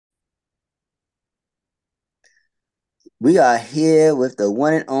We are here with the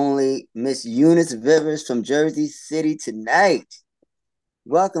one and only Miss Eunice Rivers from Jersey City tonight.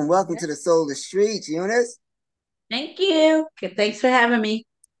 Welcome Yeah. to the Soul of the Streets, Eunice. Thank you. Okay, thanks for having me.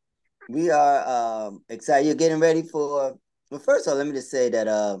 We are excited. You're getting ready for. Well, first of all, let me just say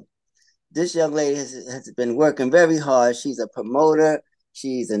that this young lady has been working very hard. She's a promoter.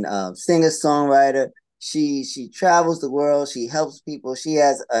 She's an singer songwriter. She travels the world. She helps people. She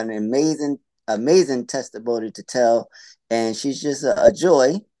has an amazing testimony to tell, and she's just a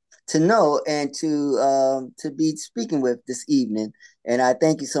joy to know and to be speaking with this evening. And I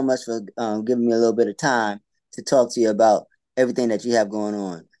thank you so much for giving me a little bit of time to talk to you about everything that you have going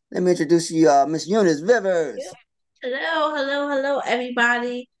on. Let me introduce you, Miss Eunice Yeah. Rivers. Hello,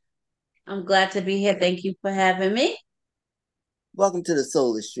 everybody. I'm glad to be here. Thank you for having me. Welcome to the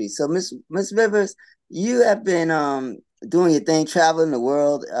Solar Street. So, Miss Rivers, you have been doing your thing, traveling the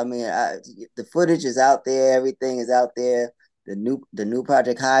world. I mean, the footage is out there, everything is out there. The new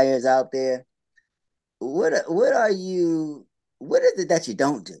project Hire is out there. What are you? What is it that you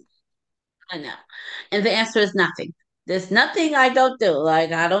don't do? I know. And the answer is nothing. There's nothing I don't do.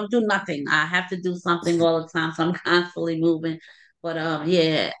 Like I don't do nothing. I have to do something all the time. So I'm constantly moving. But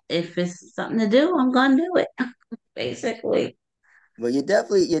yeah, if it's something to do, I'm gonna do it. Basically. Well, you're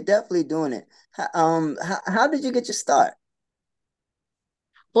definitely doing it. How did you get your start?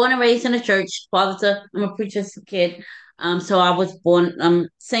 Born and raised in a church. I'm a preacher's kid. So I was born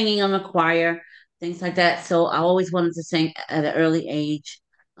singing in a choir, things like that. So I always wanted to sing at an early age.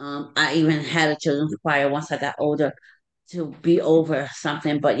 I even had a children's choir once I got older to be over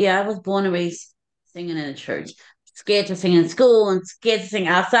something. But yeah, I was born and raised singing in a church. Scared to sing in school and scared to sing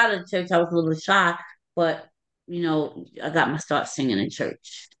outside of the church. I was a little shy, but I got my start singing in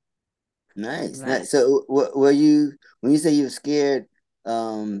church. Nice, Right. nice. So, were you when you say you were scared?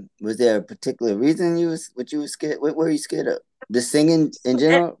 Was there a particular reason you were scared? What were you scared of? The singing in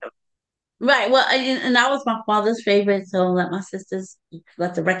general? Right. Well, and I was my father's favorite, so let my sisters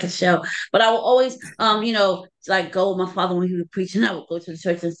let the record show. But I would always, like go with my father when he was preaching. I would go to the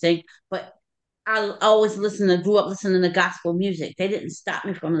church and sing. But I always grew up listening to gospel music. They didn't stop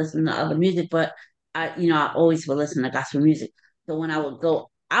me from listening to other music, but I always would listen to gospel music. So when I would go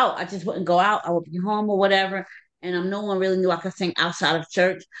out, I just wouldn't go out. I would be home or whatever, and no one really knew I could sing outside of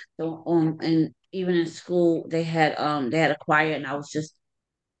church. So and even in school, they had a choir, and I was just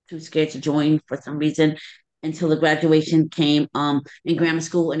too scared to join for some reason until the graduation came in grammar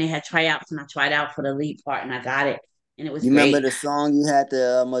school and they had tryouts and I tried out for the lead part and I got it and it was You remember great. the song you had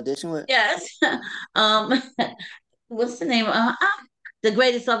to audition with? Yes. um what's the name? The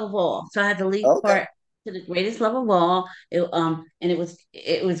Greatest Love of All. So I had the lead Okay. part to The Greatest Love of All. And it was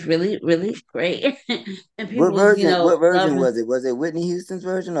really, really great. And people What was, version? What version loving. was it? Was it Whitney Houston's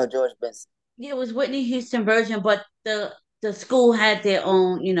version or George Benson? Yeah, it was Whitney Houston version, but the school had their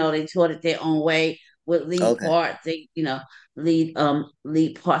own, they taught it their own way with lead Okay. parts,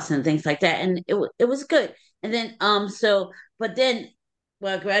 lead parts and things like that. And it was good. And then but then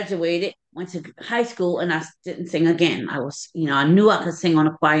when I graduated, went to high school and I didn't sing again. I knew I could sing on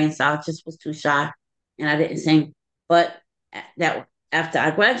a choir and so I just was too shy and I didn't sing. But that after I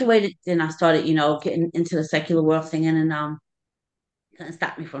graduated, then I started, getting into the secular world singing and couldn't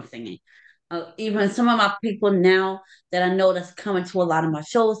stop me from singing. Even some of my people now that I know that's coming to a lot of my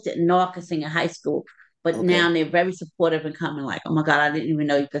shows didn't know I could sing in high school, but Okay. now they're very supportive and coming like, oh my God, I didn't even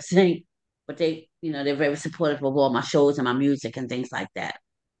know you could sing. But they're very supportive of all my shows and my music and things like that.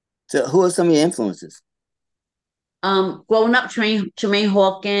 So, who are some of your influences? Growing up, Tremaine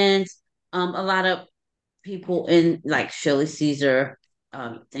Hawkins, a lot of people in like Shirley Caesar,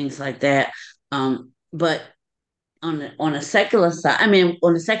 things like that. But on a secular side, I mean,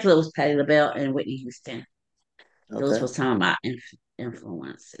 on the secular was Patti LaBelle and Whitney Houston. Those Okay. were some of my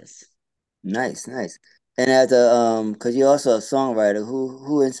influences. Nice, nice. And as a because you're also a songwriter,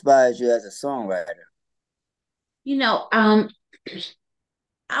 who inspires you as a songwriter? You know, um,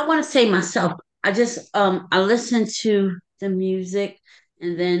 I want to say myself. I listen to the music,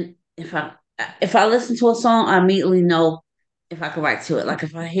 and then if I listen to a song, I immediately know if I can write to it. Like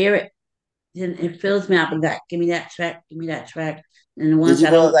if I hear it, then it fills me up and like, give me that track, give me that track. And the Did ones you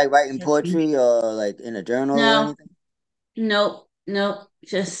that grow up don't like writing touch me, poetry or like in a journal or no, anything? no, no,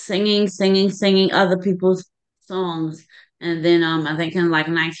 just singing other people's songs. And then I think in like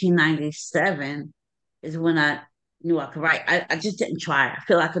 1997 is when I knew I could write. I just didn't try. I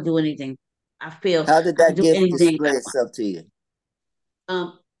feel I could do anything. I feel How did I could that do gift anything. display itself to you?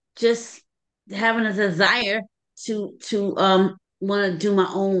 Just having a desire to want to do my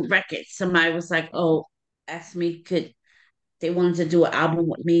own records. Somebody was like, "Oh, asked me could they wanted to do an album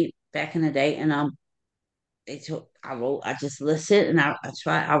with me back in the day," and they told I wrote, I just listened and I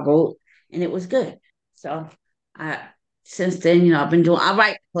wrote and it was good. So I, since then, I've been I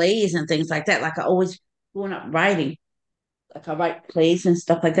write plays and things like that. Like I always growing up writing, like I write plays and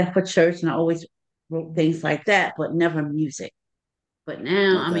stuff like that for church and I always wrote things like that, but never music. But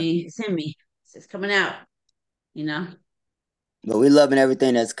now, I Okay. mean, it's in me. It's coming out, you know? But we loving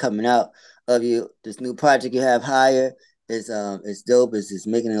everything that's coming out of you. This new project you have higher is dope. It's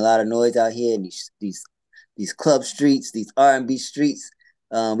making a lot of noise out here in these club streets, these R&B streets.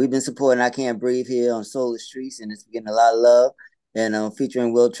 We've been supporting I Can't Breathe here on Solar Streets, and it's getting a lot of love. And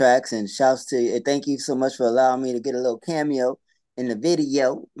featuring Will Tracks and shouts to you. And thank you so much for allowing me to get a little cameo in the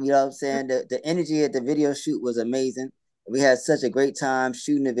video. You know what I'm saying? The energy at the video shoot was amazing. We had such a great time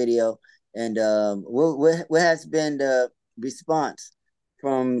shooting the video. And what has been the response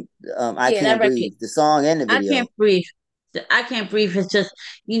from I Yeah, that Can't record. Breathe, the song and the I can't video? breathe. I can't breathe. It's just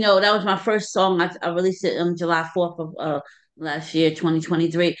that was my first song. I released it on July 4th of last year,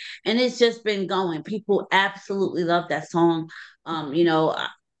 2023, and it's just been going. People absolutely love that song.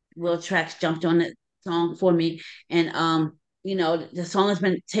 Will Tracks jumped on that song for me, and the song has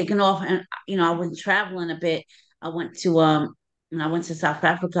been taken off. And I was traveling a bit. I went to when I went to South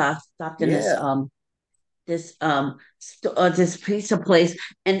Africa. I stopped in Yeah, this pizza place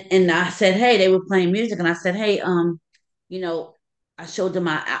and I said, hey, they were playing music and I said, hey, you know, I showed them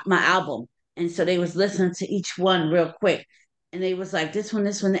my album. And so they was listening to each one real quick. And they was like, this one.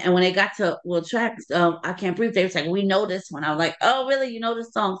 And when they got to Will Tracks, I Can't Breathe, they was like, we know this one. I was like, oh, really? You know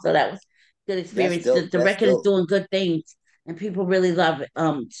this song? So that was good that's experience. The, dope. the That's record is dope. doing good things and people really love it.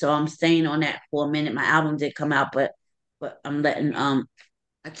 So I'm staying on that for a minute. My album did come out, but I'm letting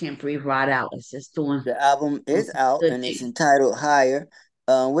I Can't Breathe right out. It's just The album doing is out good and it's things. entitled Higher.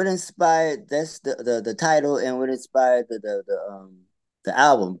 What inspired that's the title and what inspired the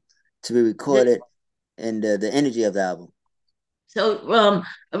album to be recorded and the energy of the album. So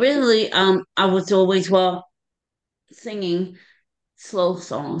originally I was always singing slow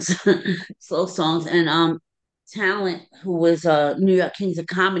songs, slow songs, and Talent, who was New York Kings of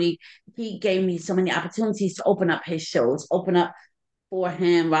Comedy, he gave me so many opportunities to open up his shows, open up for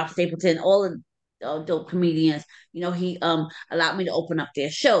him, Rob Stapleton, all of dope comedians. He allowed me to open up their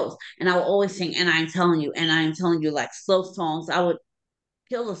shows, and I would always sing "And I Am Telling You," and I am telling you like slow songs. I would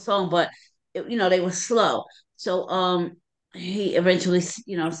kill the song, but they were slow. So he eventually,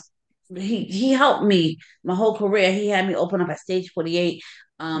 he helped me my whole career. He had me open up at Stage 48.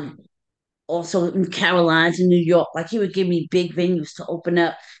 Also in Caroline's in New York. Like he would give me big venues to open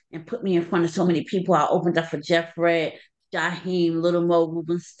up and put me in front of so many people. I opened up for Jeff Red, Jaheim, Little Mo,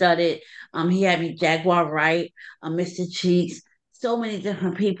 Ruben Studded. He had me Jaguar Wright, Mr. Cheeks, so many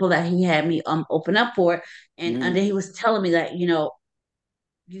different people that he had me open up for. And Mm-hmm. then he was telling me that,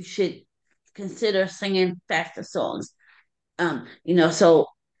 you should consider singing faster songs. So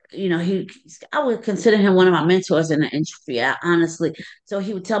he I would consider him one of my mentors in the industry, honestly. So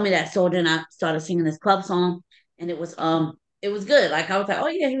he would tell me that. So then I started singing this club song and it was good. Like I was like, oh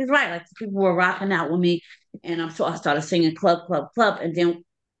yeah, he was right. Like people were rocking out with me. And so I started singing club, club, club. And then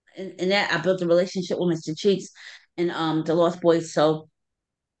in that I built a relationship with Mr. Cheeks and the Lost Boys. So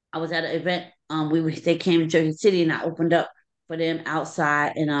I was at an event. They came to Jersey City, and I opened up for them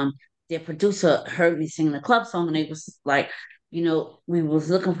outside. And their producer heard me sing the club song, and they was like, we was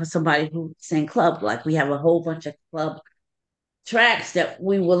looking for somebody who sang club. Like we have a whole bunch of club tracks that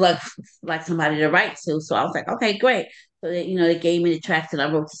we would like somebody to write to. So I was like, okay, great. So they gave me the tracks, and I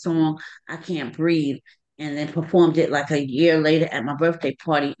wrote the song "I Can't Breathe," and then performed it like a year later at my birthday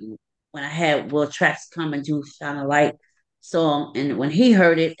party when I had Will Tracks come and do "Shine a Light" song. And when he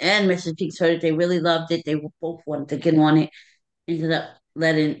heard it and Mr. Cheeks heard it, they really loved it. They both wanted to get on it. Ended up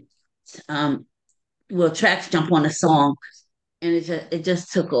letting um, Will Tracks jump on the song, and it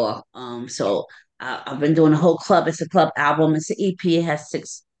just took off. So I've been doing a whole club. It's a club album. It's an EP. It has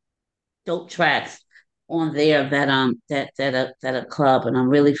 6 dope tracks on there that a club, and I'm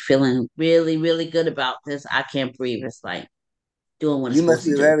really feeling really really good about this. I Can't Breathe. It's like doing what it's You must supposed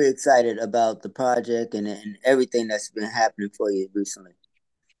to be do. very excited about the project and everything that's been happening for you recently.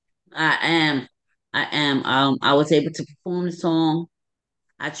 I am. I am. I was able to perform the song.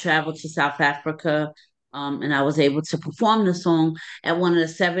 I traveled to South Africa, and I was able to perform the song at one of the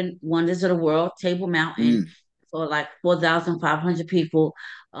 7 wonders of the world, Table Mountain, Mm. for like 4,500 people.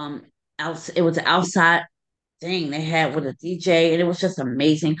 Um, it was an outside thing they had with a DJ, and it was just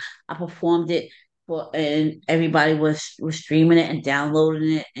amazing. I performed it and everybody was streaming it and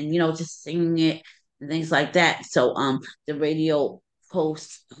downloading it, and just singing it and things like that. So the radio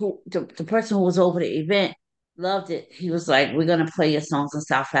host, the person who was over the event. loved it. He was like, "We're gonna play your songs in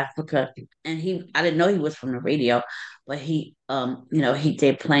South Africa," and I didn't know he was from the radio, but he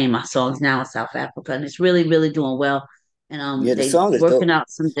did playing my songs now in South Africa, and it's really, really doing well. And Yeah, the they song is working dope. out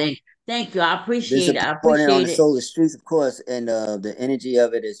some things. Thank you. I Been appreciate it. I supporting on appreciate the it. solar streets, of course, and the energy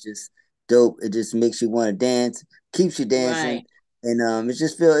of it is just dope. It just makes you want to dance, keeps you Right. dancing, and it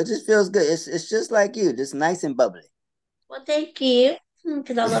just feels good. It's just like you, just nice and bubbly. Well, thank you.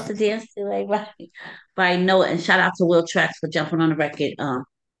 Because I love to dance too, like, right. Know it. And shout out to Will Trax for jumping on the record.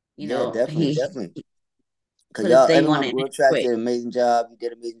 Yeah, definitely, definitely. He Cause put his y'all, name on everyone, it and World it's Tracks quick. did an amazing job. You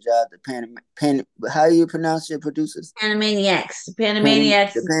did an amazing job. How do you pronounce your producers? Panamaniacs.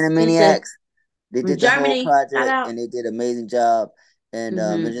 Panamaniacs The exclusive Panamaniacs. They from did the whole Germany. Shout project out. and they did an amazing job. And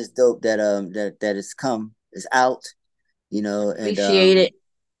it's Hmm. just dope that it's out, and Appreciate it.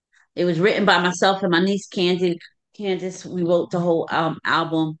 It was written by myself and my niece Candice, we wrote the whole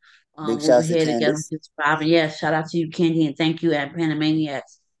album. big We were shouts to here together Candace. since five. And yeah, shout out to you, Candy, and thank you at Panamaniacs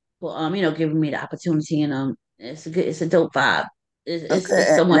for giving me the opportunity. And it's a dope vibe. Okay,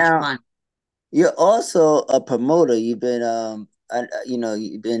 It's so much now fun. you're also a promoter. You've been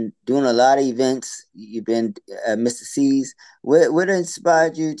you've been doing a lot of events. You've been at Mr. C's. What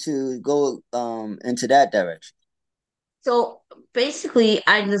inspired you to go into that direction? So basically,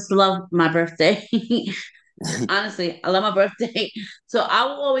 I just love my birthday. Honestly, I love my birthday. So I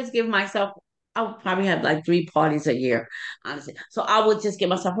will always give myself, I would probably have like three parties a year, honestly. So I would just give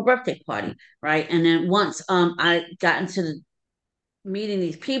myself a birthday party, right? And then once I got into the meeting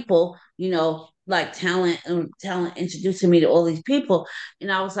these people, like talent introducing me to all these people.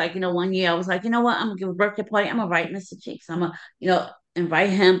 And I was like, one year I was like, you know what, I'm gonna give a birthday party. I'm gonna write Mr. Cheeks. I'm gonna, invite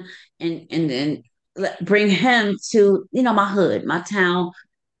him and then bring him to, my hood, my town,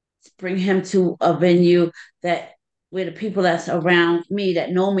 bring him to a venue that where the people that's around me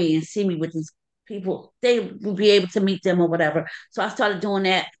that know me and see me with these people, they will be able to meet them or whatever. So I started doing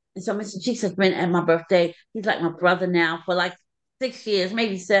that. And so Mr. Cheeks has been at my birthday. He's like my brother now for like 6 years,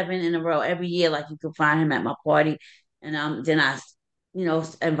 maybe seven in a row. Every year, like you can find him at my party. And then I,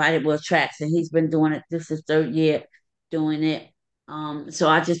 invited Will Tracks, and he's been doing it. This is third year doing it. So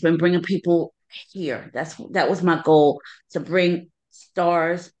I just been bringing people here. That was my goal, to bring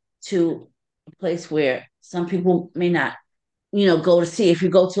stars to a place where some people may not, go to see. If you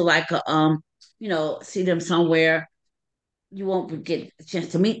go to like see them somewhere, you won't get a chance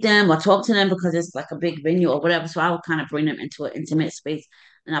to meet them or talk to them because it's like a big venue or whatever. So I would kind of bring them into an intimate space.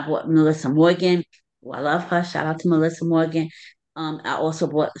 And I brought Melissa Morgan. Oh, I love her. Shout out to Melissa Morgan. I also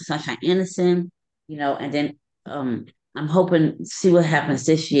brought Sunshine Anderson, and then I'm hoping to see what happens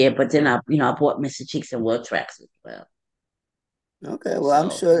this year. But then I brought Mr. Cheeks and World Tracks as well. Okay, well, I'm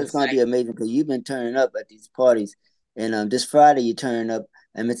So sure I'm it's going to be excited. amazing because you've been turning up at these parties, and this Friday you turn up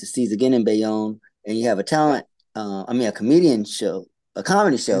at Mr. C's again in Bayonne, and you have a comedian show, a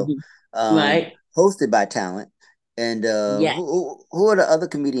comedy show, Mhm. Right. hosted by talent. And Yeah. who are the other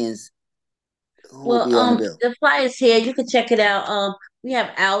comedians who will Well, be on the bill? the flyers here, you can check it out. We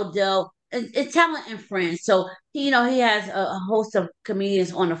have Aldo, it's Talent and Friends. So he has a host of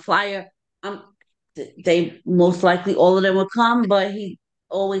comedians on the flyer. Um, they most likely all of them will come, but he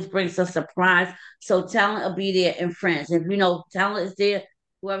always brings a surprise. So Talent will be there and Friends. If Talent is there,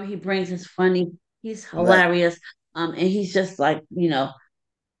 whoever he brings is funny. He's Right. hilarious. And he's just like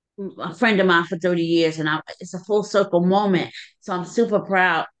a friend of mine for 30 years, and it's a full circle moment. So I'm super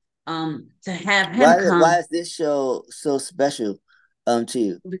proud to have him Why come is this show so special to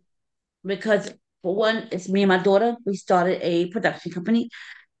you? because, for one, it's me and my daughter. We started a production company,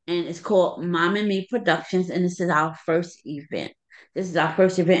 and it's called Mom and Me Productions, and this is our first event. This is our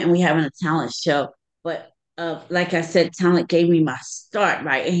first event, and we having a talent show. But like I said, talent gave me my start,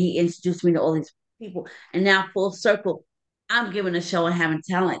 right? And he introduced me to all these people, and now full circle, I'm giving a show and having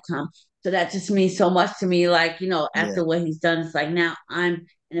talent come. So that just means so much to me. Like Yeah. after what he's done, it's like now I'm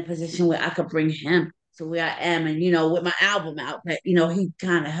in a position where I could bring him to where I am, and with my album out, that he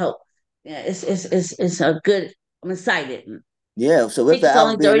kind of helped. Yeah, it's a good. I'm excited. Yeah. So with the Tickets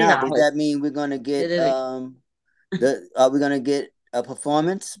album only being thirty out, does dollars. that mean we're gonna get Literally. the are we gonna get a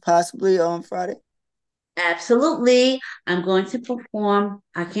performance possibly on Friday? Absolutely. I'm going to perform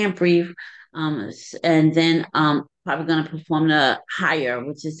I Can't Breathe. And then probably gonna perform the Higher,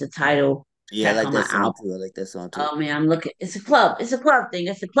 which is the title Yeah, I track like on that my song album. too. I like that song too. Oh man, I'm looking. It's a club. It's a club thing.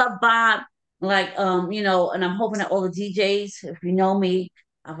 It's a club vibe. Like and I'm hoping that all the DJs, if you know me,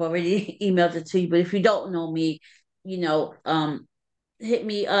 I've already emailed it to you. But if you don't know me, you know, um, hit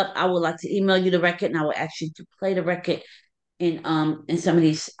me up. I would like to email you the record, and I will ask you to play the record in some of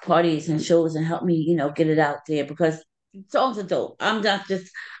these parties and shows and help me, get it out there because songs are dope. I'm not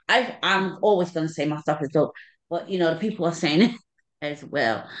just I'm always gonna say my stuff is dope, but the people are saying it as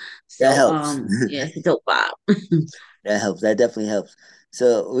well. That So helps. yeah, it's a dope vibe. That helps. That definitely helps.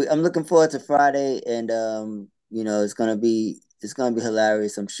 So I'm looking forward to Friday, and it's gonna be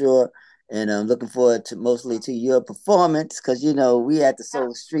hilarious, I'm sure. And I'm looking forward to mostly to your performance because we had the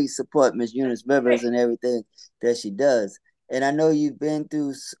Soul Street support Miss Eunice Rivers and everything that she does. And I know you've been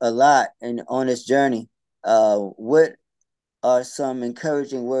through a lot and on this journey. What are some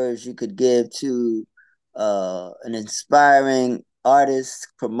encouraging words you could give to an inspiring artist,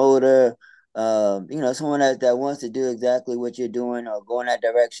 promoter, someone that wants to do exactly what you're doing or go in that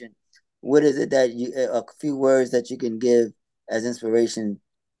direction? What is it that a few words that you can give as inspiration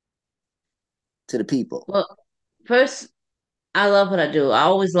to the people? Well, first, I love what I do. I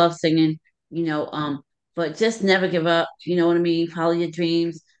always love singing, you know, um, but just never give up. You know what I mean? Follow your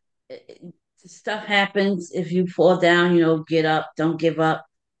dreams. Stuff happens. If you fall down, get up. Don't give up.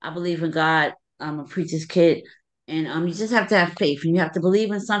 I believe in God. I'm a preacher's kid. And you just have to have faith and you have to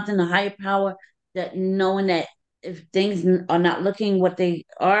believe in something, a higher power, that knowing that if things are not looking what they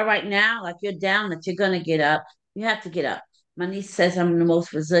are right now, like you're down, that you're gonna get up. You have to get up. My niece says I'm the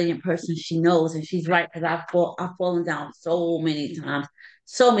most resilient person she knows, and she's right because I've fallen down so many times.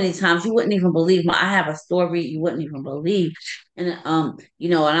 You wouldn't even believe my. I have a story you wouldn't even believe, and and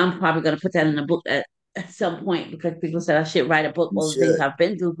I'm probably gonna put that in a book at some point because people said I should write a book You all the things should. I've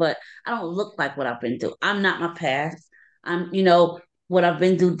been through, but I don't look like what I've been through. I'm not my past. I'm what I've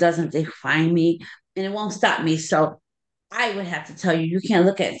been through doesn't define me, and it won't stop me. So I would have to tell you, you can't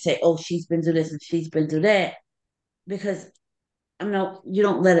look at it and say, "Oh, she's been through this and she's been through that," because I know you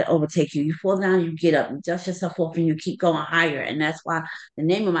don't let it overtake you. You fall down, you get up, you dust yourself off, and you keep going higher. And that's why the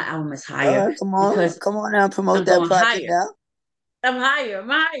name of my album is All Higher right, because come on now, promote I'm that going project higher. now. I'm higher. I'm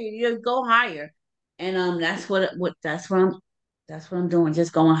higher. You go higher, and that's what I'm doing.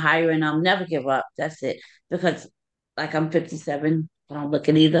 Just going higher, and I'll never give up. That's it. Because like I'm 57, I don't look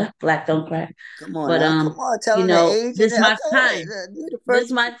it either. Black don't crack. But Come on, tell them the age, and this then I my tell time. you, you're the This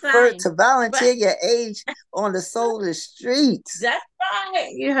first my first time. to volunteer Right. your age on the Solar Streets. That's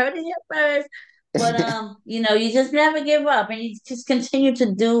right. You heard it here first. But you just never give up and you just continue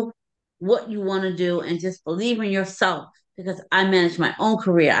to do what you want to do and just believe in yourself because I manage my own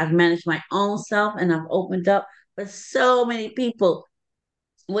career. I've managed my own self and I've opened up for so many people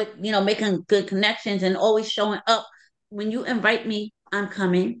with making good connections and always showing up. When you invite me, I'm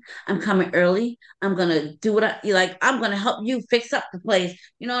coming early. I'm gonna do what I you like. I'm gonna help you fix up the place.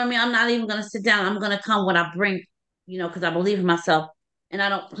 You know what I mean? I'm not even gonna sit down. I'm gonna come when I bring, because I believe in myself and I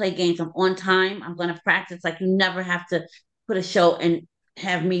don't play games. I'm on time. I'm gonna practice. Like you never have to put a show and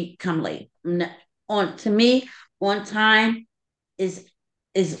have me come late. On to me, on time is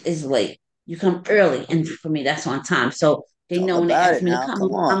is late. You come early, and for me, that's on time. So they Talk know when they about ask it me to now. come,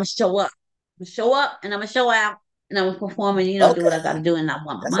 Come I'm on. gonna show up. I'm gonna show up, and I'm gonna show out, and I'm gonna perform, and do what I Okay. gotta do, and I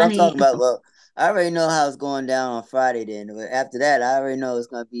want my That's what I'm money. talking about. Well, I already know how it's going down on Friday then. But after that, I already know it's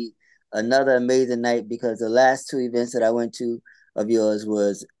gonna be another amazing night because the last two events that I went to of yours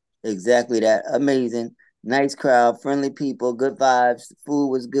was exactly that. Amazing. Nice crowd, friendly people, good vibes. The food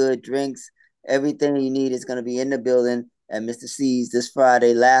was good, drinks, everything you need is gonna be in the building at Mr. C's this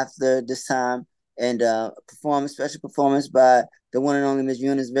Friday. Laughter this time and performance, special performance by the one and only Miss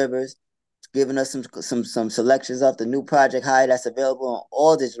Eunice Rivers giving us some selections off the new Project High that's available on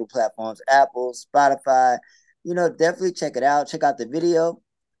all digital platforms, Apple, Spotify. Definitely check it out. Check out the video.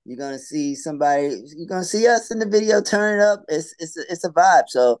 You're gonna see somebody. You're gonna see us in the video. Turn it up. It's a vibe.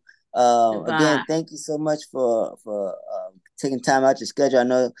 So again, Goodbye. thank you so much for taking time out your schedule. I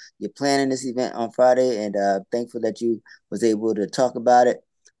know you're planning this event on Friday, and thankful that you was able to talk about it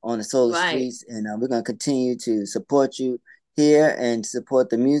on the Solar Right. Streets. And we're gonna continue to support you here and support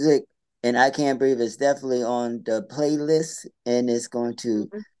the music and I Can't Breathe is definitely on the playlist and it's going to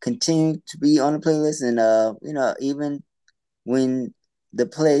Mhm. continue to be on the playlist. And even when the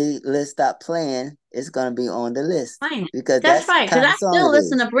playlist stop playing, it's gonna be on the list Fine. because That's that's the right. Because kind I of song still it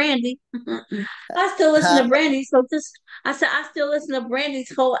listen is. to Brandy. I still listen to Huh? Brandy. So this, I said, I still listen to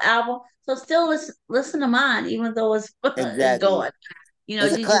Brandy's whole album. So still listen to mine, even though it's Exactly. gone.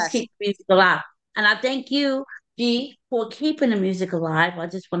 It's a You just classic. keep the music alive. And I thank you, G, for keeping the music alive. I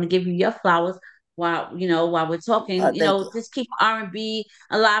just want to give you your flowers while we're talking. Thank you. Just keep R&B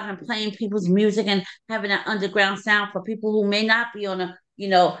alive and playing people's music and having that underground sound for people who may not be on a,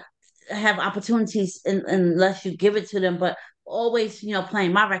 have opportunities unless you give it to them. But always,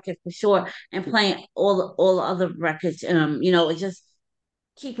 playing my record for sure and playing all the other records. It's just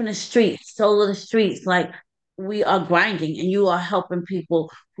keeping the streets, soul of the streets, like we are grinding and you are helping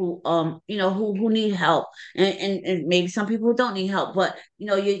people who who need help, and maybe some people who don't need help, but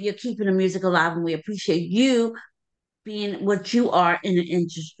you're keeping the music alive, and we appreciate you being what you are in the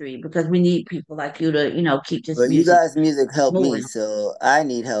industry, because we need people like you to keep this Well, you music guys' music helped me, moving. so I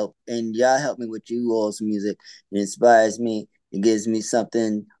need help, and y'all help me with you all's music. It inspires me. It gives me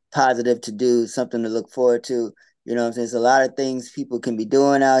something positive to do, something to look forward to. You know what I'm saying? There's a lot of things people can be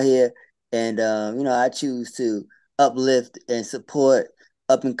doing out here, and I choose to uplift and support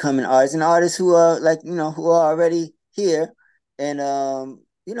up and coming artists and artists who are like who are already here, and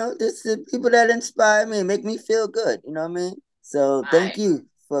this the people that inspire me and make me feel good. You know what I mean? So thank Right, you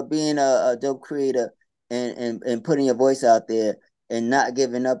for being a dope creator and putting your voice out there and not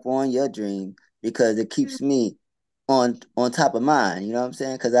giving up on your dream because it keeps me on top of mine. You know what I'm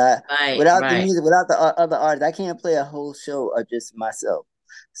saying? Because I right, without the right. music, without the other artists, I can't play a whole show of just myself.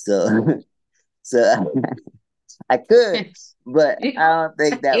 So so I could, but I don't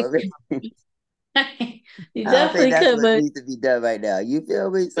think that would. You I don't think definitely that's could, what but needs to be done right now. You feel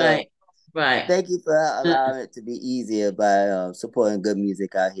me? So right, right. thank you for Uh, allowing it to be easier by supporting good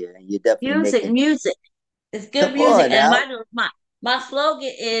music out here, and you're definitely music, making. music. It's good Come music. on And now. my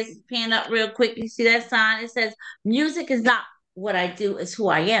slogan is, pan up real quick. You see that sign? It says, "Music is not what I do; it's who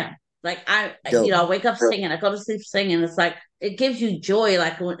I am." Like Dope. I wake up singing. I go to sleep singing. It's like it gives you joy.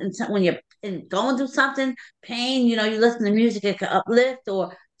 Like when you're going through something, pain. You listen to music. It can uplift,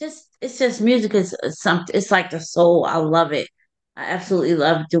 or it's just music is something. It's like the soul. I love it. I absolutely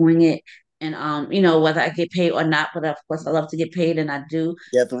love doing it. And whether I get paid or not, but of course I love to get paid, and I do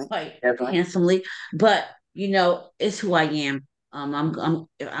Definitely. quite handsomely. But it's who I am. I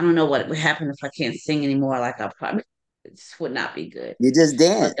don't know what would happen if I can't sing anymore. Like I probably it just would not be good. You just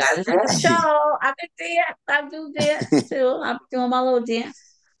But God dance. is in control. I can dance. I do dance too. I'm doing my little dance.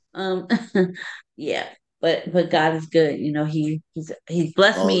 Um, yeah. But God is good. He's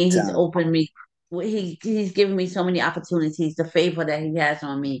blessed All me, the and He's time. opened me. He's given me so many opportunities. The favor that He has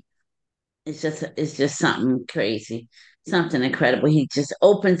on me, it's just something crazy, something incredible. He just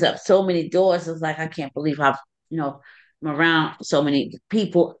opens up so many doors. It's like I can't believe you know I'm around so many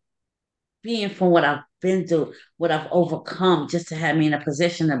people, being from what I've been through, what I've overcome, just to have me in a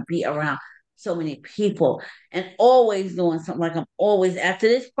position to be around so many people, and always doing something. Like I'm always, after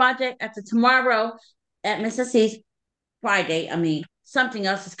this project, after tomorrow at Mr. C's Friday, I mean, something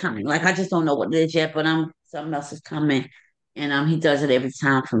else is coming. Like I just don't know what it is yet, but something else is coming, and he does it every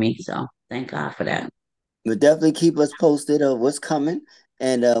time for me. So thank God for that. But definitely keep us posted of what's coming.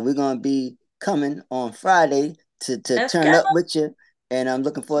 And we're gonna be coming on Friday to Let's turn go. up with you. And I'm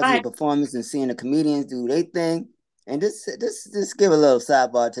looking forward to your Right. performance and seeing the comedians do their thing. And just give a little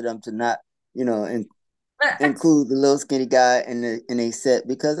sidebar to them to not, you know, include the little skinny guy in a set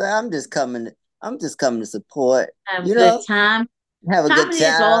because I'm just coming to support, Have a you good know, time. have a good Comedy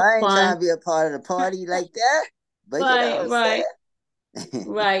is time. all I ain't fun. trying to be a part of the party like that. But you know Right, what right, I'm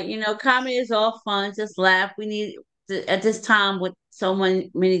saying? right. Comedy is all fun. Just laugh. We need at this time with so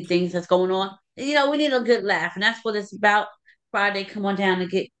many things that's going on. We need a good laugh, and that's what it's about. Friday, come on down and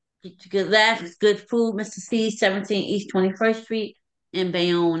get a good laugh. It's good food. Mr. C, 17 East 21st Street in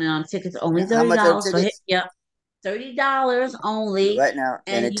Bayonne. Tickets only How much are the $30. So hit tickets? me up. $30 only, Right now.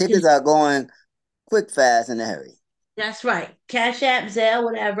 And and the you can. tickets are going quick, fast, in a hurry. That's right. Cash App, Zelle,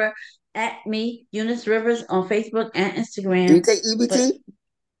 whatever. At me, Eunice Rivers on Facebook and Do you Instagram. take But EBT?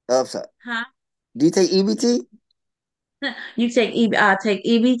 Oh, I'm sorry. huh? Do you take EBT? You take I take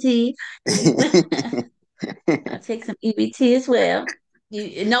EBT. You I take some EBT as well.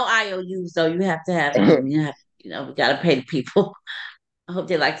 No IOUs though. You have to have we gotta pay the people. I hope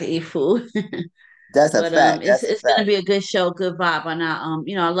they like to eat food. That's a But fact. it's That's a it's gonna fact. be a good show, good vibe. And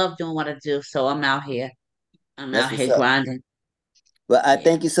I love doing what I do, so I'm out here. I'm That's out what's here up. grinding. Well, I Yeah.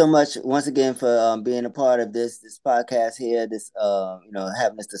 thank you so much once again for being a part of this podcast here. This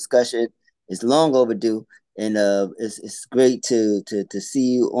having this discussion. It's long overdue, and it's great to see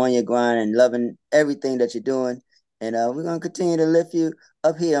you on your grind and loving everything that you're doing. And we're gonna continue to lift you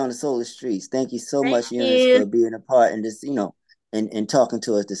up here on the solar streets. Thank you so Thank much, Eunice, you. for being a part in this, and talking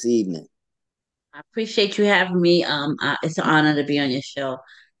to us this evening. I appreciate you having me. It's an honor to be on your show.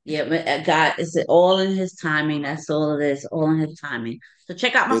 Yeah, but God, it's all in His timing. That's all it is, all in His timing. So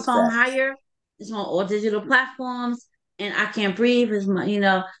check out my Big song facts. "Higher." It's on all digital platforms, and "I Can't Breathe" is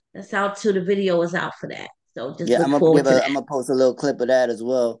that's out too. The video is out for that. So just Yeah, look forward to that. I'm gonna post a little clip of that as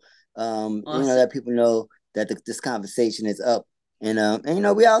well. Awesome. That people know that this conversation is up, and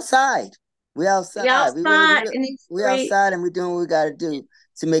we outside, we We outside, outside in these we streets. outside, and we're doing what we got to do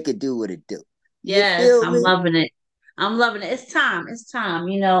to make it do what it do. You Yes, feel I'm me? loving it. I'm loving it. It's time. It's time.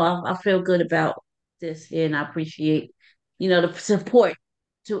 I feel good about this here, and I appreciate, the support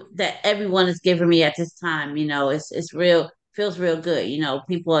that everyone is giving me at this time. It's real, feels real good.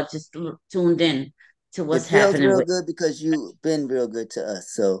 People are just tuned in to It what's feels happening real with. good because you've been real good to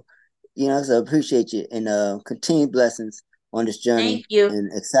us. So, so appreciate you and continued blessings on this Thank journey you,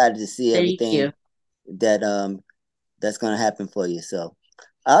 and excited to see thank you. everything that that's gonna happen for you. So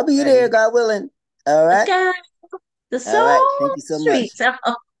I'll be there, Ready? God willing. All right. Okay, the All right. Thank soul you so much. streets.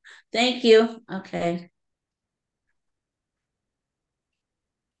 Oh, thank you. Okay.